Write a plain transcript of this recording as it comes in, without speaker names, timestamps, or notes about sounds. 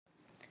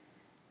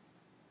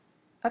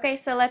Okay,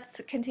 so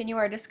let's continue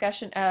our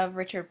discussion of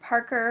Richard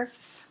Parker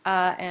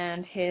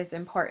and his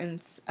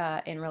importance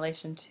in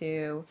relation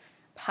to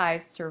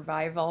Pi's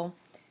survival.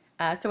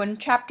 So in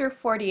chapter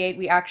 48,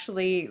 we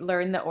actually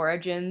learn the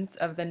origins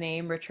of the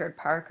name Richard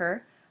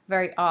Parker.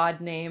 Very odd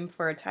name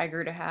for a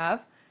tiger to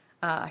have.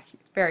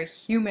 Very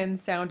human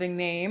sounding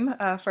name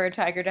for a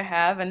tiger to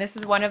have. And this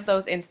is one of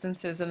those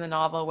instances in the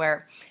novel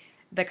where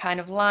the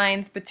kind of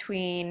lines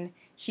between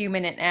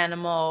human and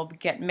animal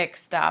get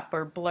mixed up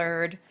or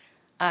blurred.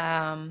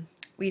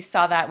 We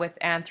saw that with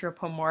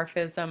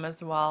anthropomorphism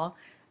as well,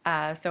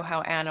 so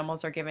how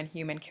animals are given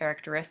human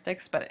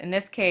characteristics. But in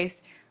this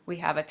case, we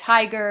have a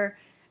tiger,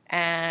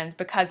 and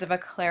because of a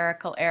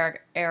clerical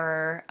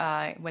error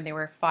when they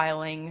were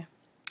filing,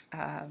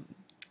 um,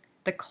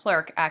 the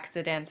clerk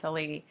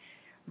accidentally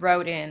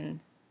wrote in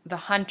the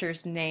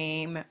hunter's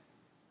name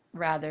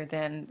rather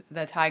than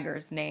the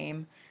tiger's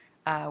name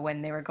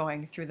when they were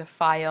going through the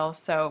file.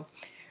 So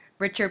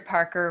Richard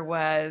Parker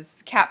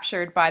was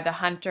captured by the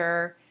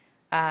hunter,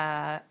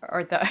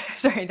 or the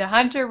sorry, the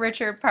hunter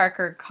Richard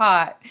Parker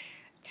caught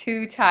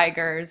two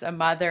tigers, a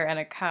mother and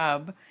a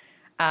cub,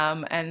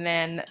 and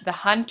then the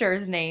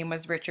hunter's name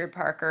was Richard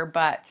Parker,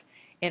 but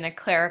in a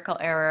clerical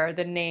error,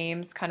 the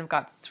names kind of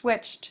got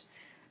switched.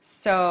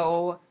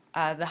 So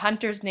the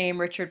hunter's name,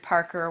 Richard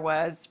Parker,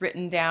 was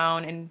written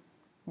down in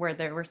where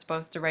they were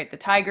supposed to write the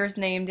tiger's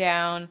name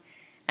down,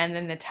 and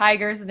then the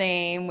tiger's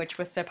name, which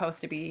was supposed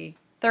to be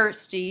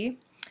Thirsty,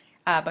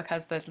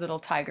 because the little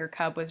tiger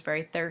cub was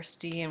very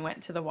thirsty and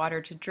went to the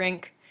water to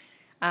drink.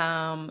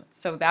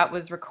 So that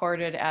was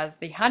recorded as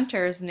the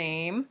hunter's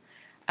name.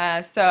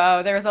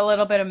 So there was a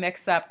little bit of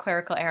mix-up,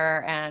 clerical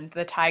error, and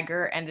the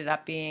tiger ended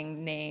up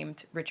being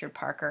named Richard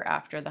Parker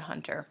after the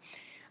hunter.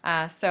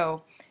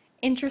 So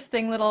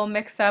interesting little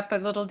mix-up, a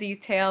little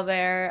detail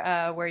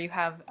there where you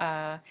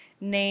have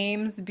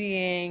names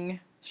being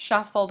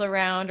shuffled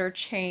around or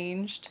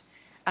changed,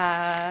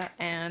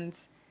 and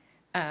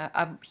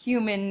a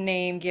human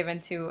name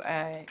given to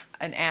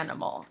an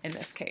animal, in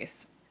this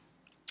case,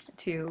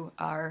 to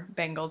our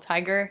Bengal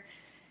tiger.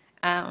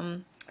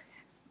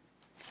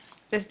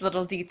 This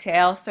little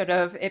detail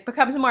it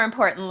becomes more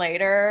important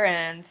later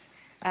and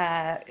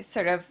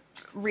sort of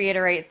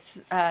reiterates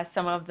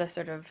some of the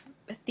sort of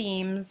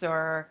themes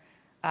or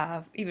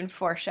even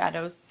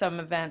foreshadows some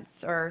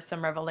events or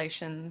some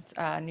revelations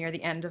near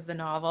the end of the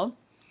novel.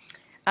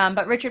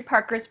 But Richard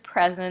Parker's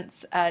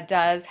presence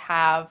does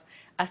have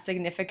a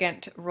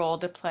significant role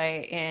to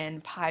play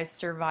in Pi's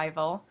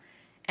survival.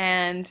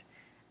 And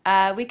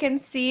we can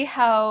see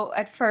how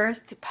at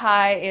first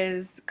Pi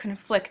is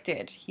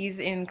conflicted. He's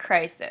in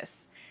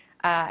crisis.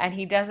 And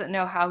he doesn't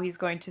know how he's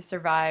going to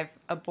survive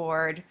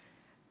aboard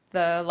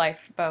the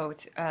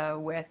lifeboat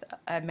with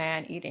a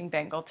man-eating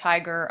Bengal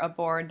tiger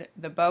aboard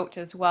the boat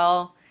as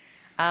well.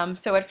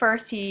 So at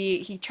first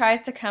he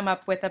tries to come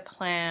up with a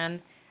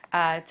plan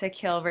to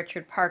kill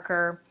Richard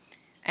Parker,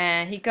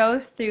 and he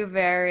goes through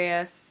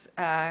various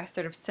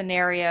sort of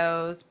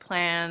scenarios,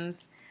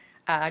 plans,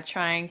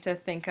 trying to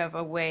think of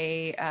a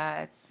way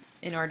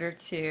in order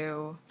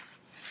to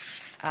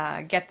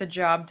get the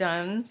job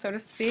done, so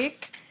to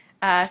speak.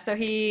 So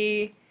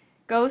he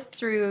goes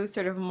through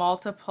sort of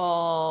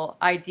multiple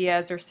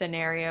ideas or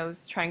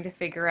scenarios, trying to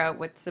figure out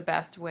what's the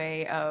best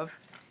way of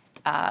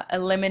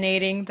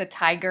eliminating the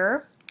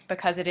tiger,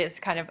 because it is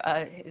kind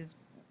of his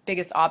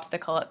biggest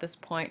obstacle at this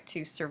point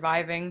to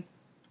surviving.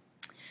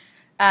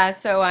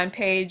 So on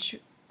page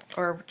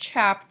or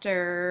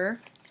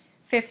chapter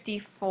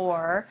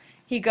 54,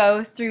 he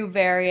goes through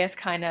various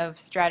kind of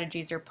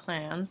strategies or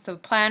plans. So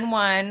plan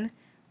one,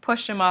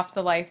 push him off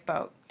the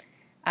lifeboat.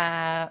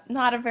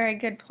 Not a very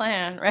good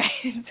plan, right?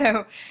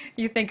 So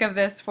you think of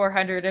this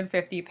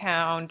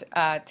 450-pound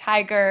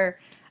tiger.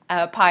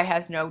 Pi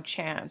has no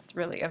chance,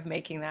 really, of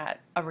making that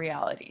a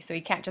reality. So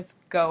he can't just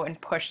go and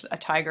push a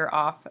tiger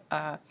off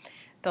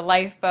the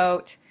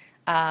lifeboat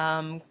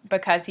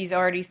because he's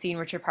already seen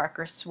Richard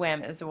Parker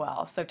swim as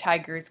well. So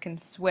tigers can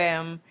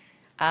swim,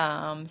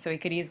 so he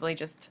could easily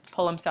just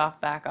pull himself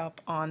back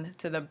up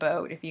onto the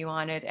boat if he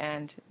wanted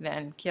and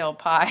then kill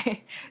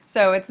Pi.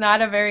 So it's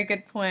not a very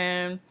good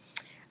plan.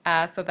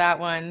 So that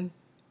one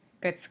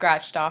gets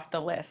scratched off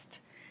the list.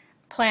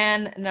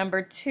 Plan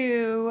number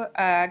two,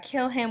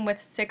 kill him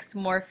with 6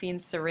 morphine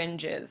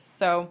syringes.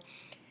 So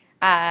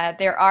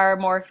there are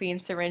morphine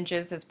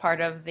syringes as part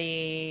of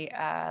the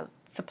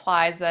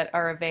supplies that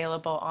are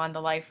available on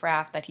the life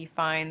raft that he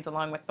finds,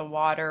 along with the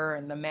water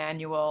and the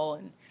manual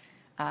and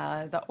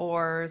the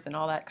oars and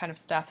all that kind of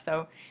stuff.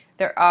 So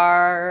there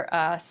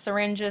are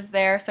syringes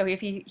there. So if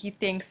he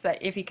thinks that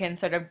if he can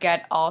sort of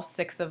get all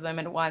 6 of them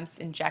at once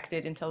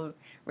injected into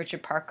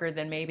Richard Parker,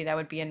 then maybe that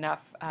would be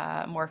enough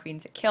morphine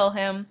to kill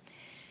him.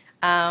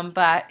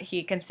 But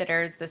he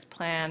considers this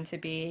plan to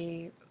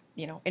be,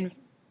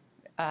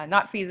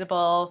 not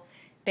feasible,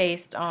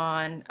 based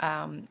on,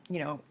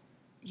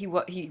 he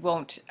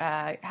won't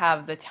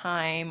have the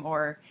time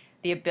or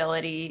the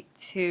ability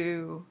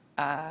to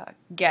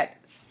get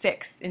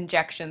 6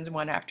 injections,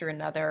 one after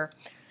another,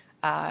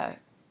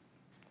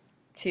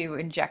 to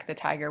inject the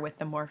tiger with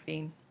the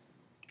morphine.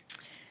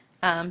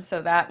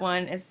 So that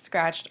one is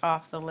scratched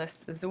off the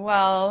list as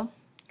well.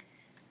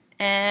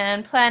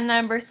 And plan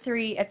number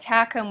 3,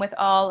 attack him with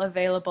all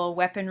available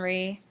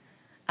weaponry.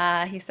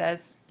 He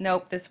says,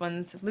 nope, this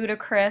one's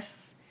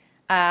ludicrous.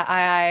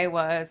 I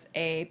was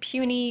a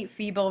puny,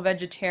 feeble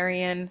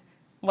vegetarian.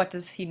 What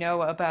does he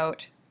know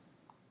about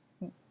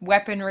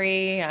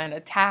weaponry and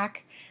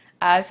attack?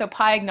 So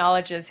Pi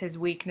acknowledges his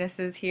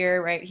weaknesses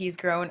here, right? He's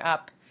grown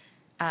up.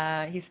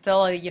 He's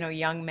still a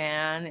young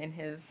man in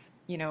his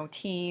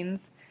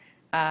teens.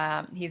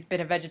 He's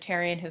been a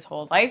vegetarian his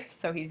whole life,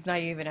 so he's not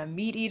even a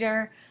meat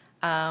eater.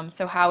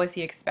 So how is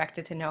he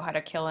expected to know how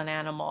to kill an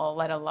animal,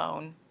 let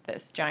alone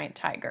this giant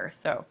tiger?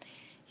 So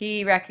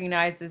he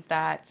recognizes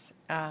that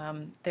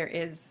there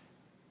is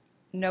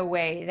no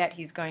way that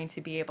he's going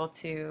to be able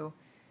to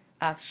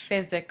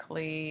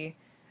physically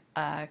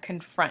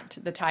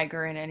confront the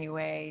tiger in any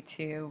way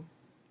to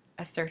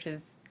assert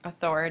his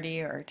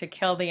authority or to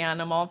kill the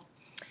animal.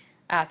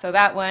 So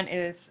that one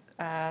is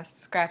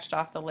scratched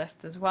off the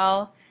list as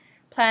well.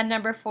 Plan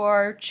number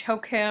 4,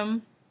 choke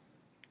him.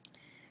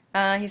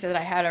 He said,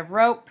 I had a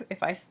rope.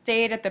 If I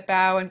stayed at the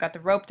bow and got the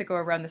rope to go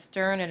around the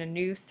stern and a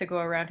noose to go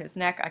around his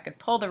neck, I could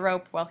pull the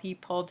rope while he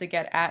pulled to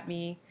get at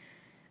me,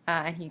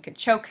 and he could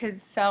choke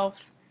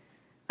himself.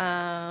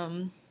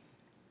 But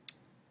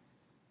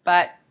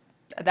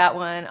that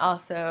one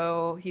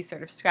also, he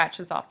sort of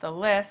scratches off the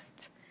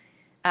list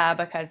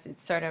because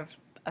it's sort of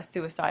a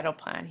suicidal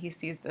plan. He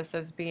sees this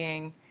as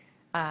being,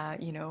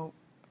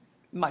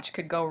 much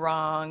could go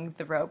wrong.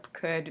 The rope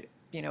could,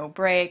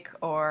 break,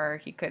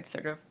 or he could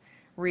sort of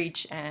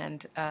reach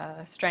and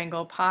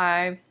strangle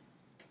Pi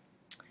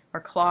or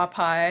claw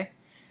Pi.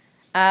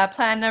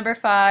 Plan number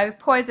 5,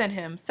 poison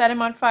him, set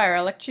him on fire,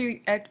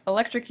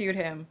 electrocute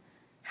him.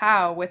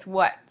 How? With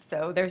what?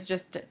 So there's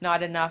just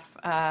not enough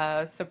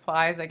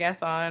supplies, I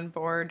guess, on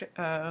board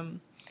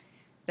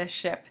the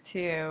ship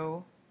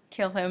to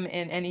kill him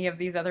in any of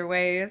these other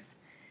ways.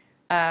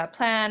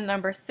 Plan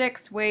number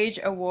 6, wage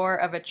a war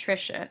of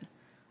attrition.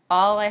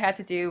 All I had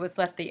to do was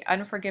let the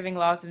unforgiving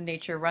laws of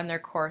nature run their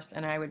course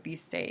and I would be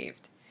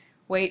saved.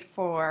 Wait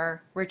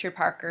for Richard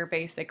Parker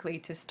basically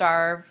to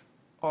starve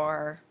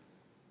or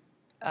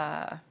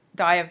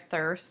die of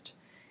thirst,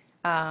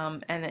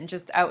 and then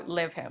just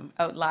outlive him,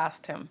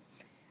 outlast him.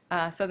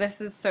 So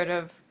this is sort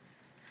of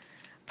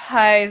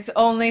Pi's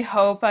only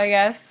hope, I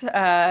guess,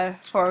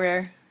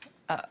 for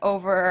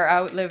over or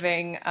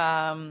outliving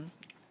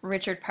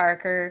Richard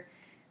Parker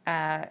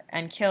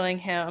and killing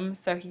him.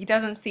 So he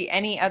doesn't see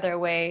any other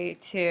way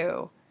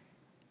to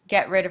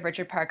get rid of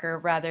Richard Parker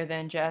rather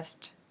than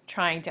just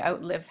trying to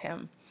outlive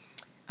him,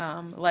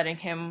 letting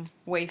him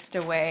waste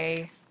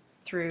away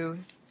through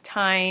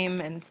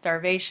time and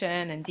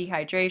starvation and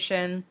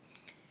dehydration.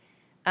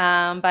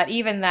 But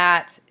even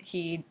that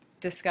he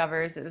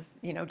discovers is,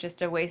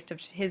 just a waste of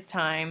his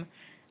time,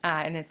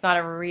 and it's not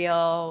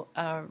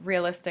a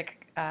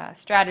realistic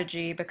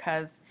strategy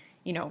because,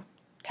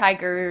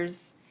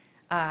 tigers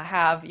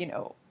have,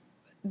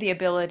 the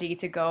ability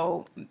to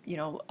go,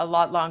 a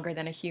lot longer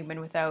than a human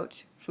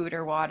without food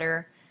or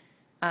water,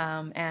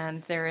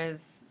 and there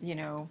is,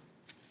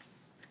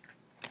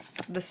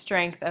 the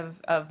strength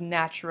of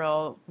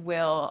natural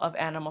will of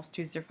animals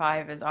to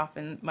survive is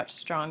often much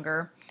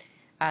stronger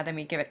than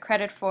we give it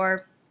credit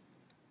for.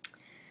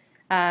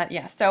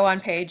 So on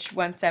page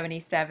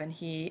 177,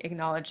 he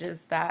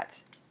acknowledges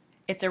that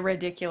it's a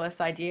ridiculous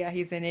idea.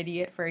 He's an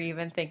idiot for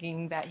even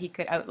thinking that he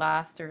could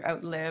outlast or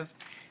outlive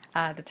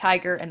the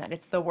tiger, and that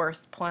it's the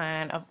worst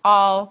plan of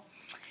all.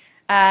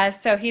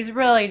 So he's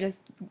really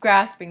just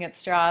grasping at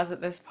straws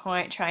at this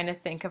point, trying to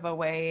think of a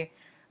way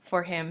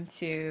for him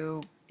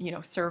to,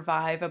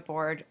 survive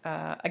aboard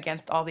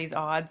against all these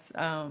odds.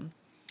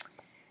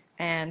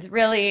 And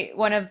really,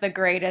 one of the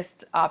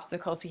greatest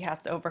obstacles he has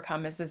to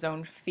overcome is his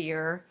own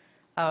fear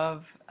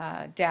of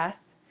death,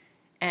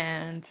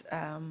 and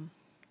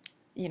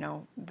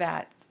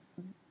that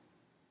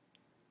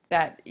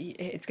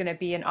it's going to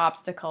be an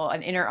obstacle,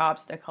 an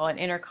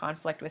inner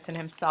conflict within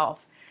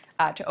himself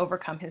to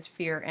overcome his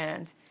fear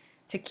and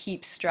to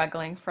keep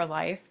struggling for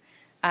life.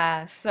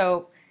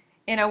 So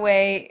in a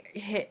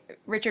way,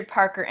 Richard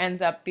Parker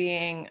ends up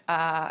being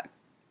a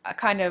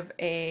kind of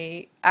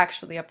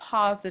actually a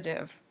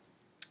positive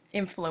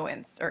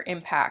influence or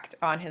impact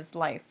on his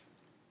life,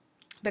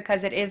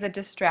 because it is a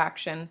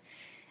distraction,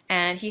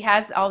 and he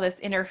has all this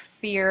inner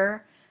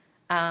fear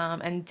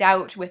and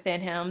doubt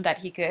within him that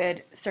he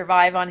could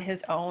survive on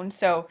his own.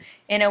 So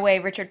in a way,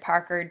 Richard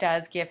Parker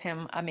does give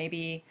him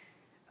maybe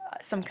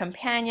some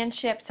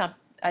companionship,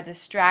 a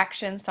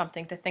distraction,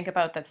 something to think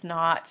about that's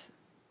not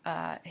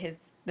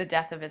the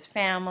death of his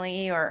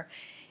family, or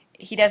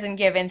he doesn't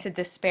give in to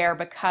despair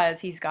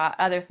because he's got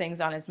other things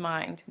on his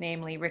mind,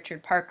 namely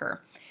Richard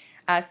Parker.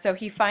 So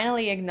he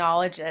finally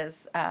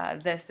acknowledges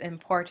this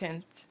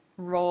important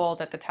role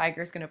that the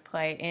tiger is going to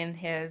play in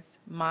his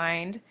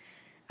mind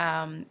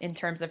in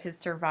terms of his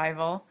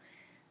survival.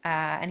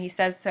 And he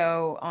says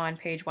so on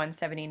page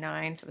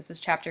 179, so this is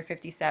chapter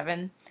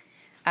 57.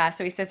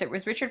 So he says, "It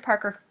was Richard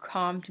Parker who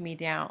calmed me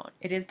down.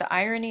 It is the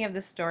irony of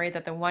the story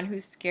that the one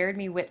who scared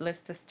me witless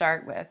to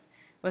start with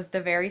was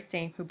the very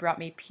same who brought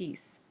me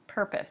peace,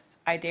 purpose,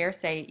 I dare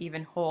say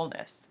even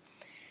wholeness."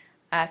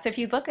 So if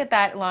you look at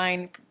that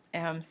line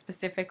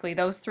specifically,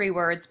 those three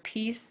words,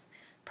 peace,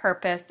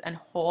 purpose, and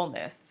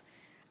wholeness,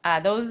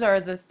 those are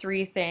the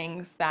three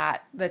things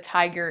that the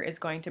tiger is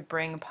going to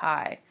bring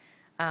Pi.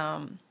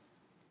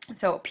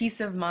 So peace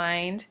of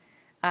mind,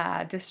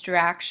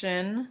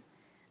 distraction,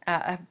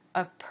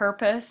 a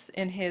purpose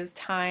in his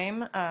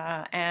time,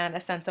 and a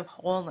sense of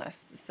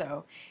wholeness.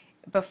 So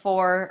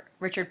before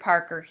Richard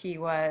Parker, he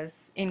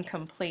was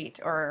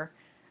incomplete, or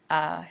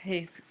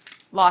he's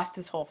lost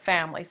his whole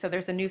family. So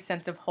there's a new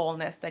sense of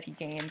wholeness that he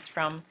gains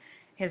from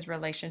his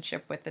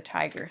relationship with the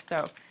tiger.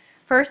 So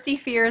first he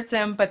fears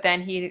him, but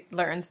then he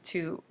learns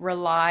to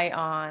rely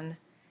on,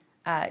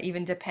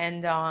 even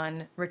depend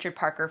on Richard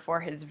Parker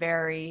for his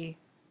very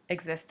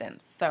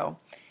existence. So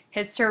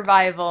his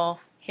survival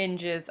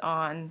hinges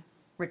on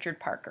Richard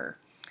Parker.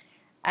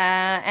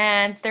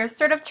 And there's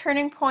sort of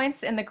turning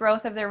points in the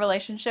growth of their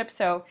relationship.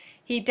 So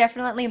he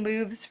definitely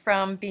moves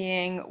from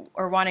being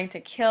or wanting to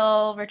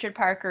kill Richard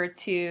Parker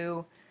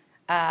to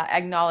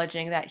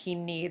acknowledging that he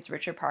needs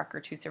Richard Parker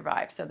to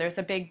survive. So there's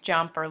a big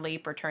jump or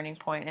leap or turning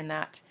point in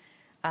that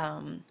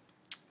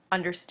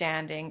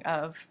understanding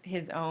of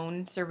his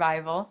own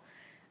survival.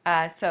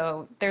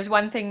 So there's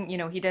one thing,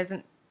 he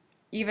doesn't,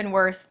 even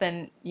worse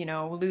than,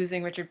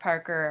 losing Richard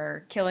Parker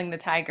or killing the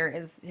tiger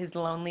is his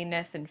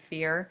loneliness and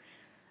fear.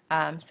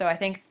 So I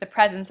think the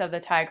presence of the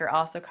tiger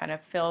also kind of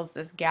fills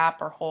this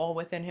gap or hole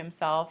within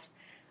himself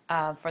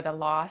for the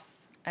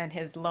loss and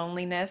his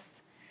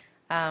loneliness.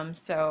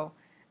 So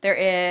there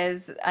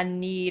is a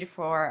need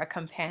for a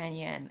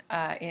companion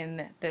in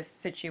this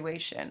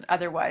situation.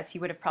 Otherwise, he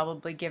would have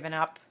probably given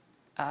up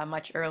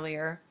much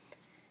earlier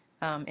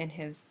in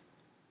his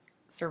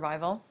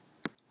survival.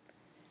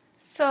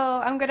 So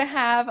I'm going to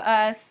have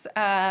us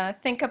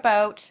think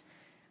about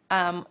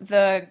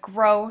the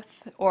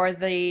growth or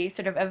the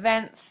sort of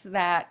events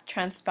that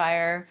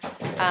transpire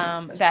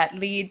that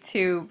lead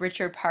to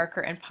Richard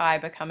Parker and Pi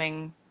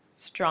becoming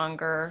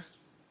stronger.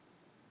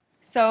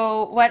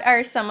 So what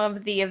are some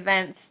of the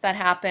events that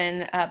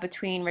happen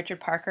between Richard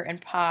Parker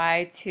and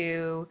Pi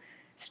to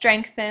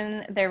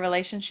strengthen their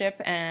relationship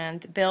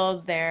and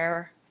build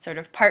their sort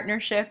of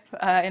partnership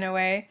in a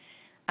way?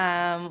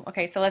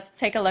 Okay, so let's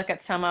take a look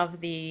at some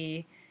of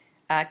the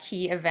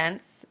key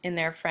events in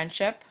their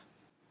friendship.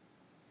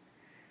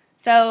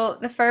 So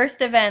the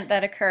first event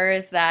that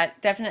occurs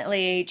that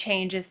definitely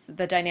changes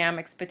the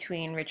dynamics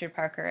between Richard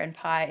Parker and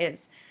Pi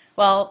is,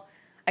 well,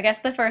 I guess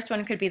the first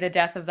one could be the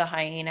death of the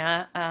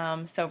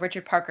hyena. So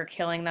Richard Parker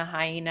killing the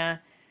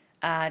hyena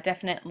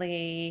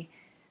definitely,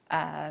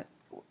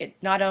 it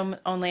not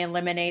only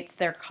eliminates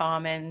their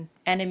common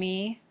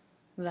enemy,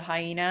 the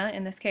hyena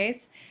in this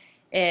case,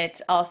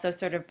 it also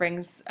sort of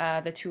brings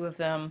the two of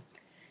them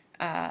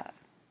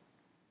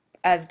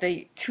as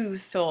the two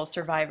sole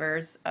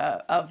survivors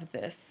of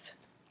this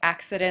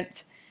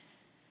accident.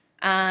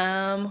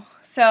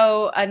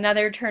 So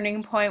another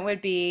turning point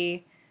would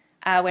be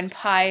when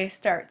Pi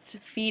starts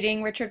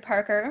feeding Richard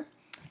Parker.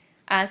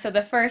 So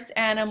the first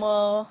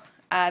animal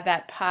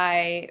that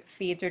Pi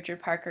feeds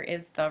Richard Parker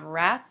is the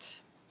rat.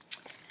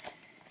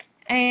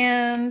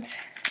 And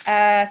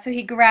so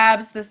he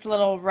grabs this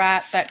little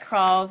rat that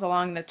crawls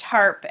along the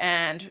tarp,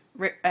 and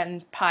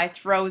Pi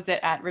throws it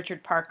at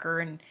Richard Parker,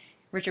 and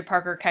Richard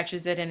Parker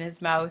catches it in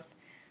his mouth.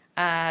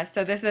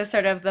 So this is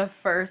sort of the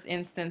first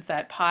instance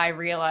that Pi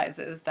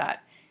realizes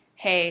that,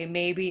 hey,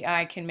 maybe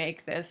I can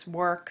make this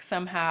work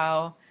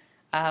somehow.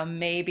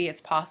 Maybe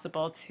it's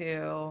possible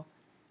to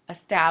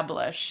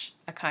establish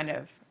a kind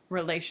of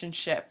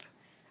relationship,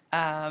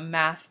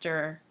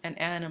 master and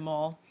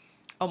animal,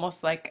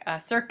 almost like a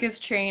circus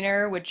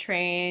trainer would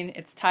train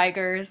its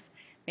tigers.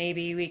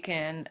 Maybe we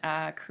can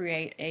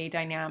create a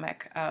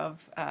dynamic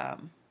of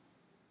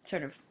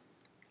sort of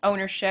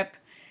ownership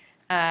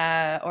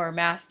or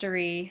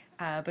mastery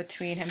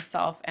between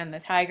himself and the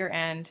tiger,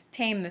 and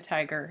tame the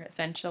tiger,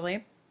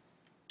 essentially.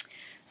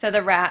 So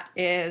the rat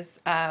is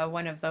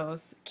one of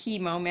those key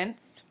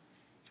moments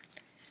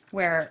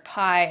where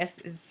Pi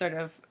is sort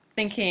of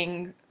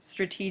thinking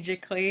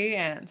strategically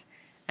and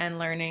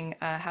learning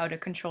how to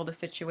control the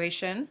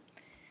situation.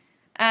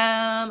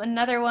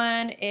 Another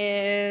one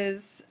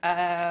is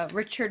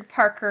Richard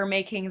Parker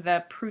making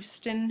the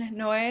Proustin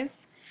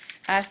noise.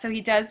 So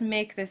he does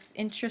make this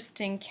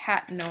interesting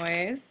cat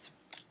noise.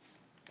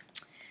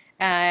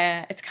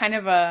 It's kind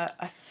of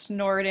a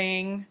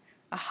snorting,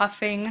 a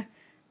huffing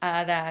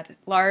that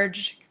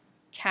large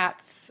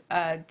cats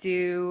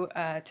do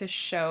to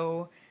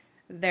show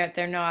that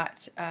they're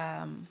not,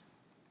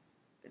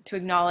 to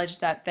acknowledge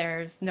that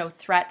there's no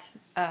threat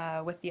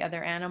with the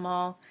other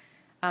animal.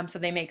 So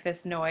they make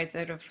this noise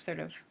out of sort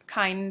of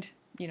kind,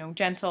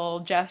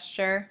 gentle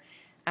gesture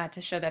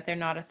to show that they're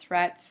not a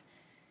threat.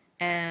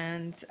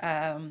 And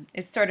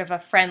it's sort of a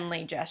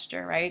friendly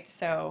gesture, right?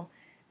 So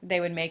they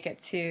would make it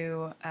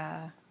to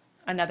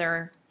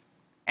another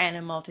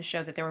animal to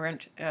show that they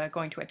weren't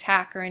going to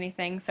attack or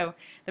anything. So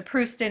the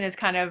Proustin is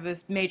kind of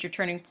this major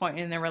turning point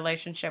in their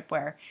relationship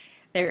where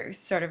they're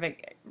sort of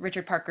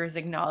Richard Parker is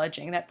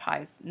acknowledging that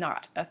Pye's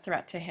not a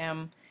threat to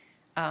him,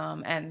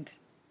 and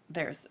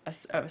there's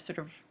a sort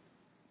of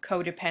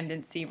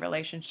codependency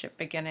relationship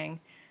beginning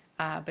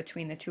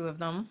between the two of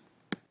them.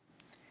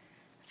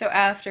 So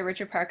after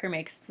Richard Parker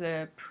makes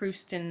the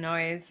Proustin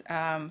noise,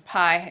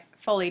 Pye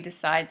fully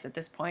decides at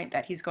this point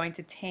that he's going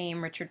to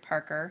tame Richard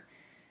Parker.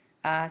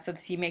 So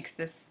he makes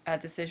this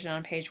decision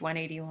on page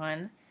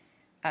 181.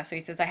 So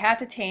he says, I had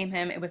to tame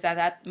him. It was at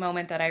that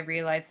moment that I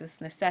realized this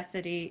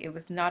necessity. It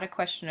was not a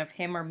question of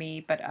him or me,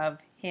 but of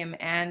him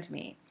and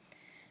me.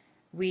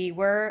 We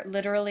were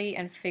literally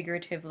and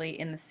figuratively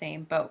in the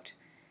same boat.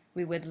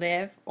 We would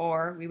live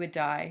or we would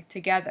die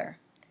together.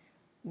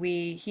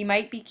 He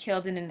might be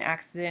killed in an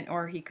accident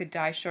or he could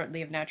die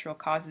shortly of natural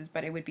causes,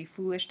 but it would be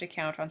foolish to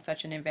count on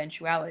such an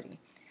eventuality.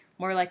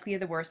 More likely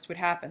the worst would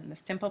happen, the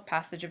simple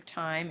passage of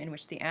time in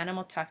which the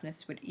animal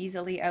toughness would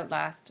easily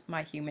outlast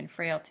my human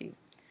frailty.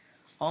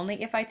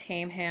 Only if I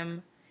tame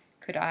him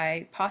could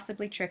I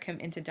possibly trick him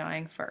into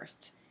dying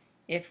first,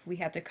 if we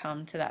had to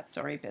come to that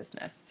sorry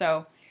business.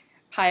 So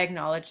Pye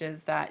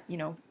acknowledges that,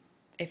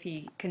 if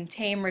he can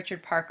tame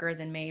Richard Parker,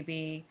 then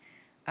maybe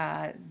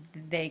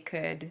they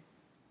could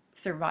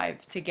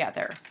survive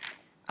together.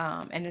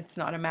 And it's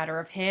not a matter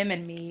of him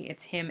and me,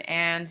 it's him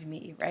and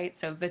me, right?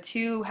 So the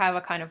two have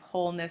a kind of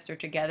wholeness or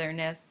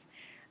togetherness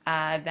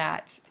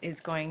that is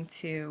going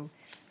to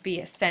be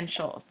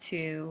essential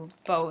to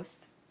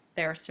both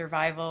their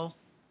survival.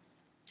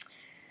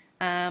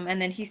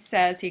 And then he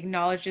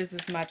acknowledges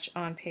as much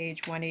on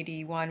page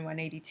 181,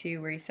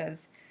 182, where he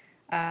says,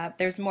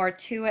 there's more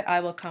to it. I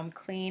will come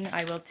clean.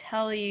 I will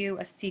tell you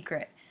a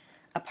secret.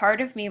 A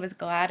part of me was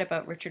glad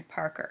about Richard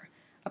Parker.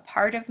 A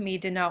part of me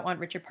did not want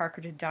Richard Parker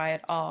to die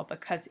at all,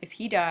 because if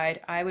he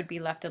died, I would be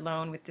left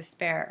alone with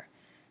despair,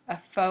 a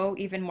foe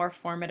even more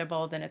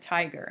formidable than a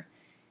tiger.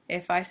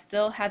 If I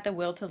still had the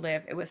will to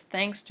live, it was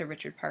thanks to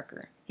Richard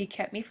Parker. He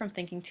kept me from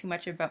thinking too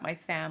much about my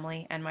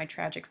family and my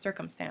tragic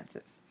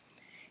circumstances.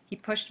 He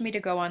pushed me to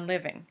go on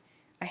living.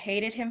 I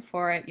hated him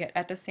for it, yet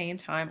at the same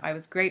time I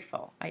was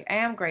grateful. I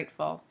am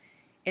grateful.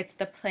 It's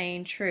the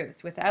plain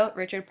truth. Without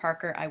Richard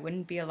Parker, I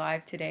wouldn't be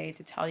alive today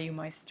to tell you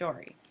my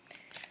story.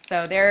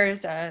 So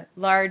there's a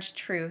large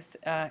truth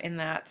in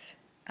that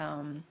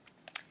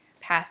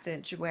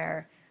passage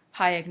where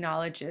Pye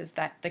acknowledges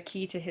that the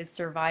key to his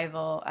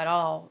survival at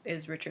all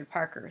is Richard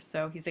Parker.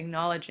 So he's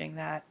acknowledging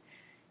that,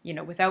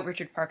 without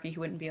Richard Parker, he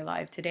wouldn't be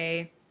alive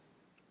today.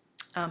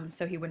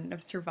 So he wouldn't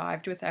have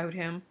survived without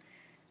him.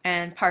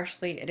 And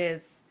partially it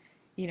is,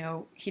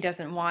 he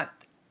doesn't want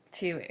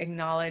to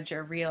acknowledge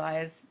or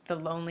realize the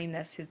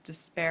loneliness, his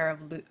despair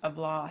of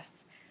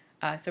loss.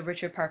 So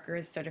Richard Parker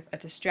is sort of a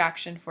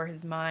distraction for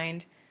his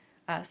mind,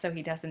 so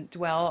he doesn't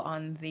dwell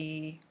on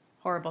the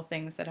horrible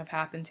things that have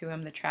happened to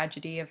him, the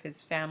tragedy of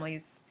his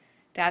family's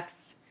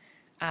deaths.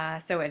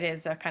 So it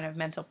is a kind of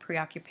mental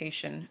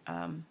preoccupation.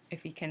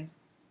 If he can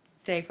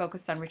stay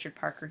focused on Richard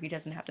Parker, he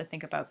doesn't have to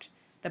think about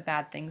the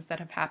bad things that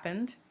have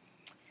happened.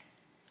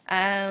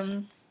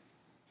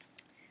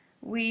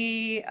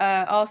 We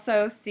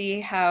also see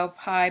how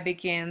Pye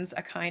begins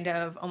a kind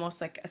of almost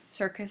like a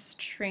circus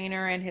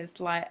trainer and his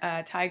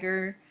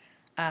tiger,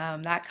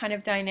 that kind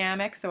of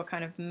dynamic, so a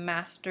kind of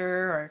master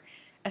or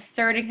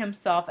asserting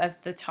himself as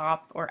the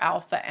top or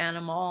alpha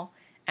animal,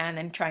 and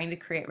then trying to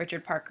create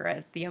Richard Parker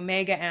as the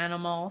omega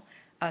animal,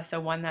 so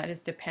one that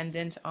is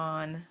dependent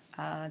on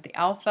the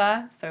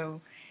alpha. So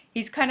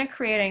he's kind of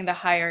creating the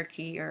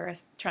hierarchy or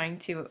trying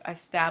to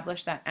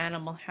establish that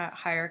animal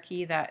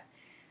hierarchy that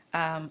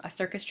a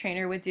circus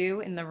trainer would do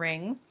in the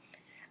ring.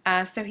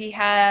 So he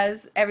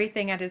has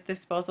everything at his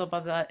disposal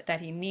that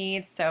he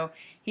needs. So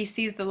he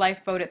sees the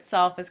lifeboat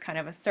itself as kind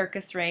of a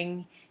circus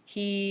ring.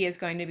 He is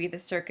going to be the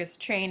circus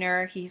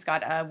trainer. He's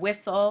got a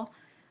whistle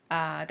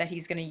that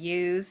he's going to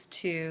use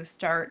to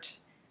start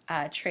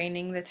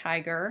training the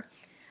tiger.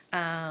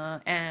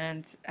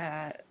 And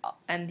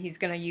he's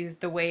going to use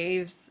the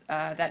waves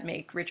that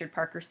make Richard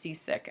Parker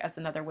seasick as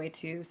another way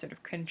to sort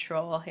of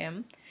control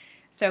him.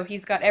 So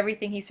he's got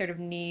everything he sort of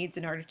needs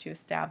in order to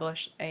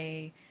establish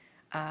a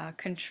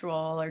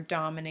control or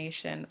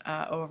domination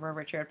over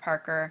Richard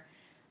Parker,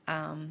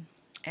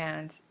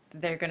 and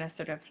they're going to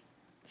sort of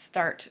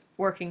start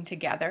working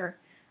together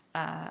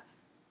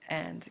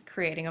and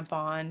creating a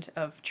bond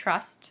of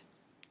trust.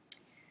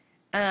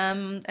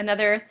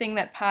 Another thing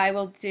that Pye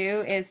will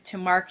do is to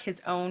mark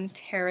his own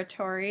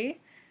territory.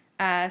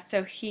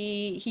 So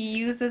he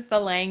uses the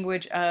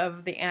language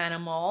of the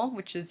animal,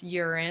 which is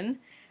urine.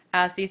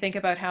 So you think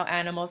about how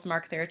animals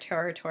mark their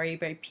territory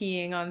by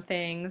peeing on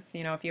things.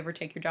 If you ever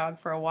take your dog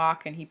for a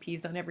walk and he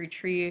pees on every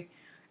tree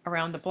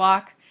around the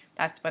block,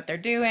 that's what they're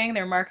doing.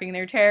 They're marking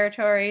their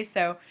territory.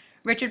 So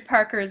Richard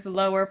Parker's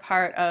lower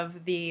part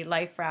of the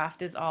life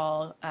raft is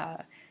all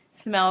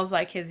smells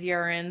like his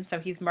urine, so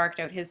he's marked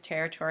out his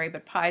territory,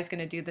 but Pye's going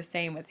to do the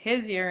same with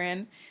his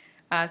urine.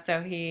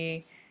 So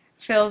he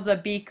fills a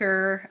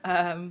beaker,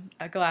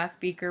 a glass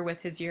beaker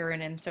with his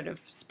urine and sort of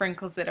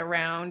sprinkles it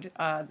around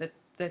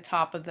the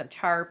top of the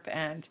tarp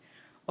and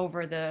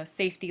over the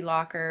safety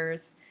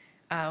lockers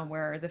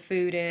where the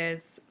food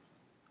is.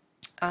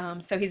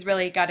 So he's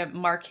really got to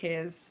mark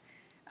his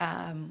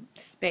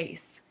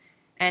space.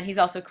 And he's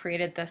also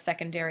created the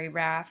secondary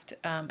raft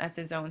as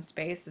his own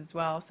space as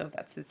well. So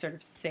that's his sort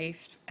of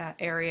safe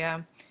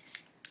area.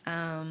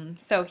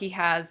 So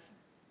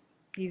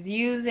he's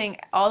using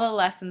all the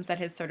lessons that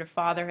his sort of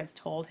father has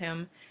told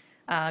him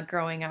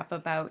growing up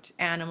about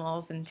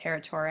animals and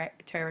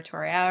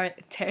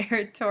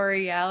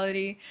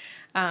territoriality,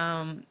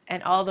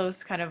 and all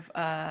those kind of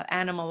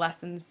animal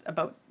lessons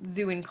about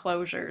zoo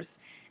enclosures.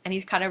 And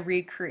he's kind of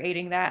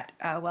recreating that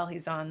while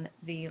he's on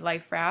the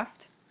life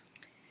raft.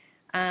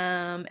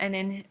 And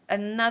in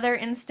another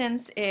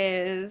instance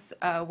is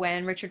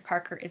when Richard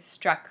Parker is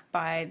struck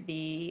by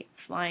the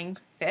flying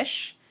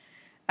fish.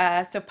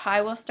 So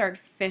Pi will start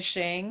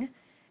fishing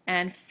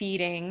and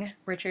feeding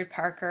Richard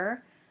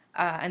Parker,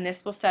 and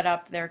this will set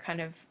up their kind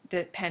of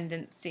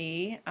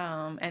dependency,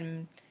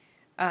 and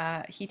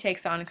he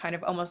takes on kind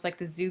of almost like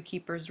the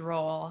zookeeper's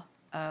role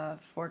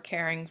for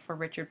caring for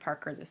Richard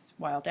Parker, this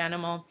wild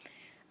animal.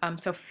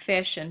 So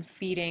fish and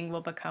feeding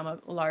will become a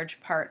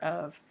large part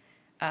of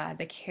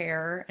the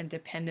care and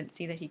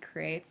dependency that he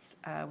creates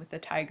with the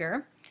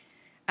tiger.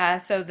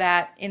 So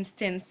that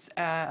instance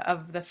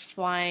of the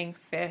flying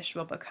fish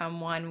will become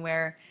one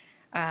where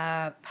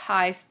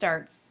Pi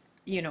starts,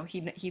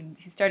 he's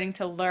starting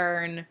to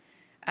learn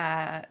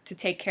to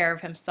take care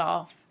of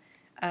himself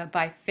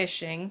by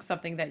fishing,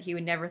 something that he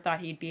would never thought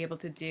he'd be able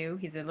to do.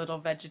 He's a little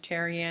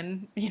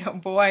vegetarian,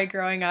 boy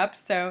growing up,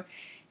 so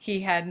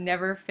he had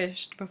never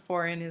fished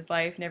before in his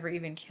life, never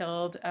even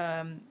killed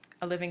a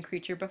living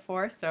creature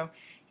before. So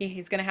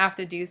he's going to have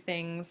to do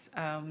things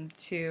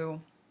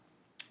to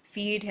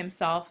feed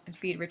himself and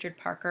feed Richard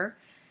Parker.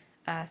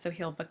 So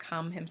he'll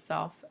become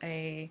himself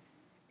a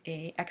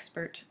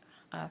expert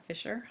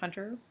fisher,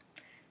 hunter,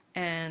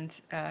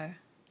 and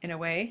in a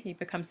way he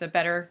becomes a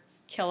better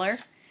killer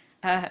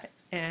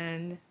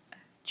and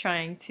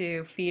trying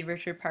to feed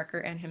Richard Parker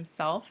and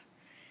himself.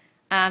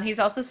 He's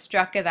also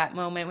struck at that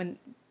moment when,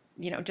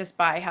 just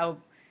by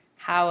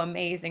how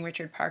amazing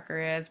Richard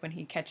Parker is when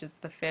he catches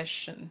the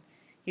fish, and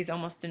he's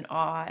almost in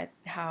awe at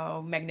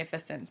how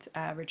magnificent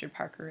Richard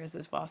Parker is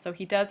as well. So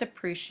he does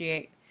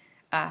appreciate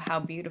how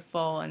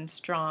beautiful and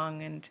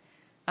strong and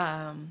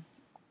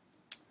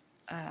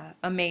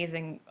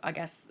amazing, I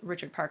guess,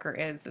 Richard Parker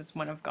is as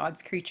one of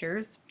God's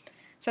creatures.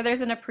 So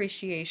there's an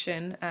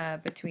appreciation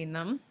between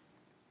them.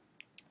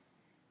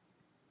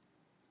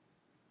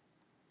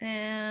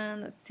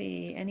 And let's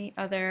see, any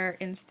other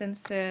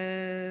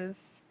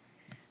instances?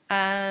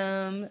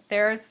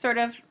 There's sort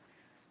of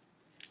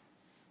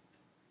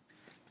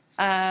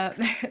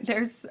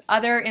there's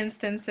other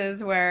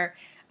instances where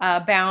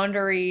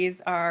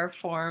boundaries are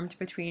formed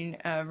between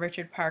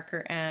Richard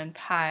Parker and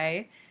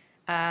Pi.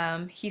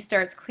 He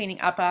starts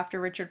cleaning up after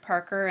Richard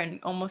Parker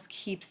and almost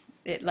keeps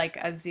it like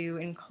a zoo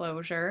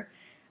enclosure.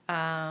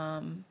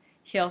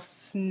 He'll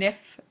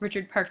sniff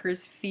Richard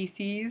Parker's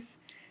feces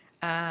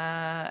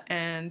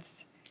and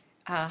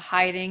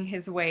hiding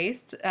his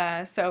waste.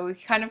 So he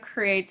kind of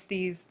creates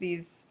these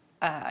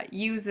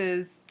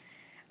uses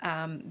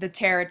the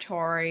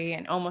territory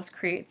and almost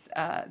creates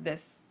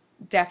this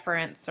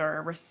deference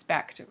or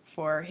respect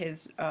for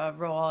his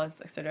role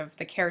as sort of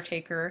the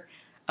caretaker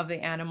of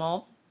the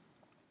animal,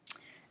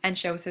 and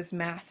shows his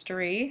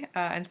mastery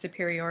and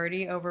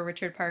superiority over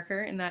Richard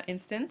Parker in that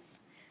instance.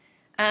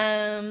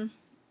 And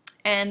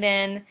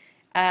then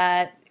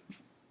Pi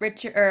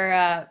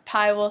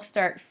will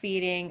start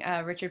feeding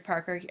Richard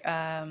Parker.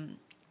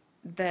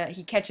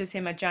 He catches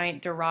him a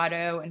giant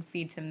Dorado and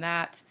feeds him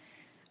that.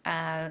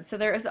 So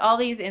there's all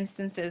these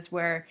instances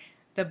where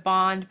the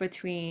bond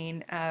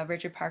between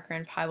Richard Parker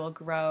and Pi will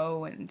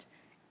grow and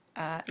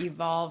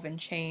evolve and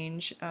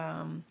change,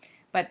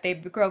 but they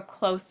grow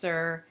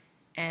closer.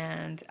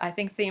 And I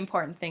think the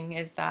important thing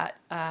is that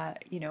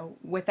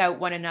without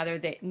one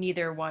another,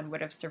 neither one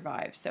would have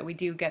survived. So we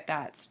do get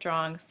that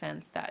strong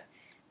sense that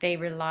they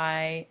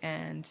rely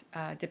and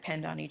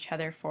depend on each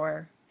other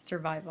for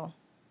survival.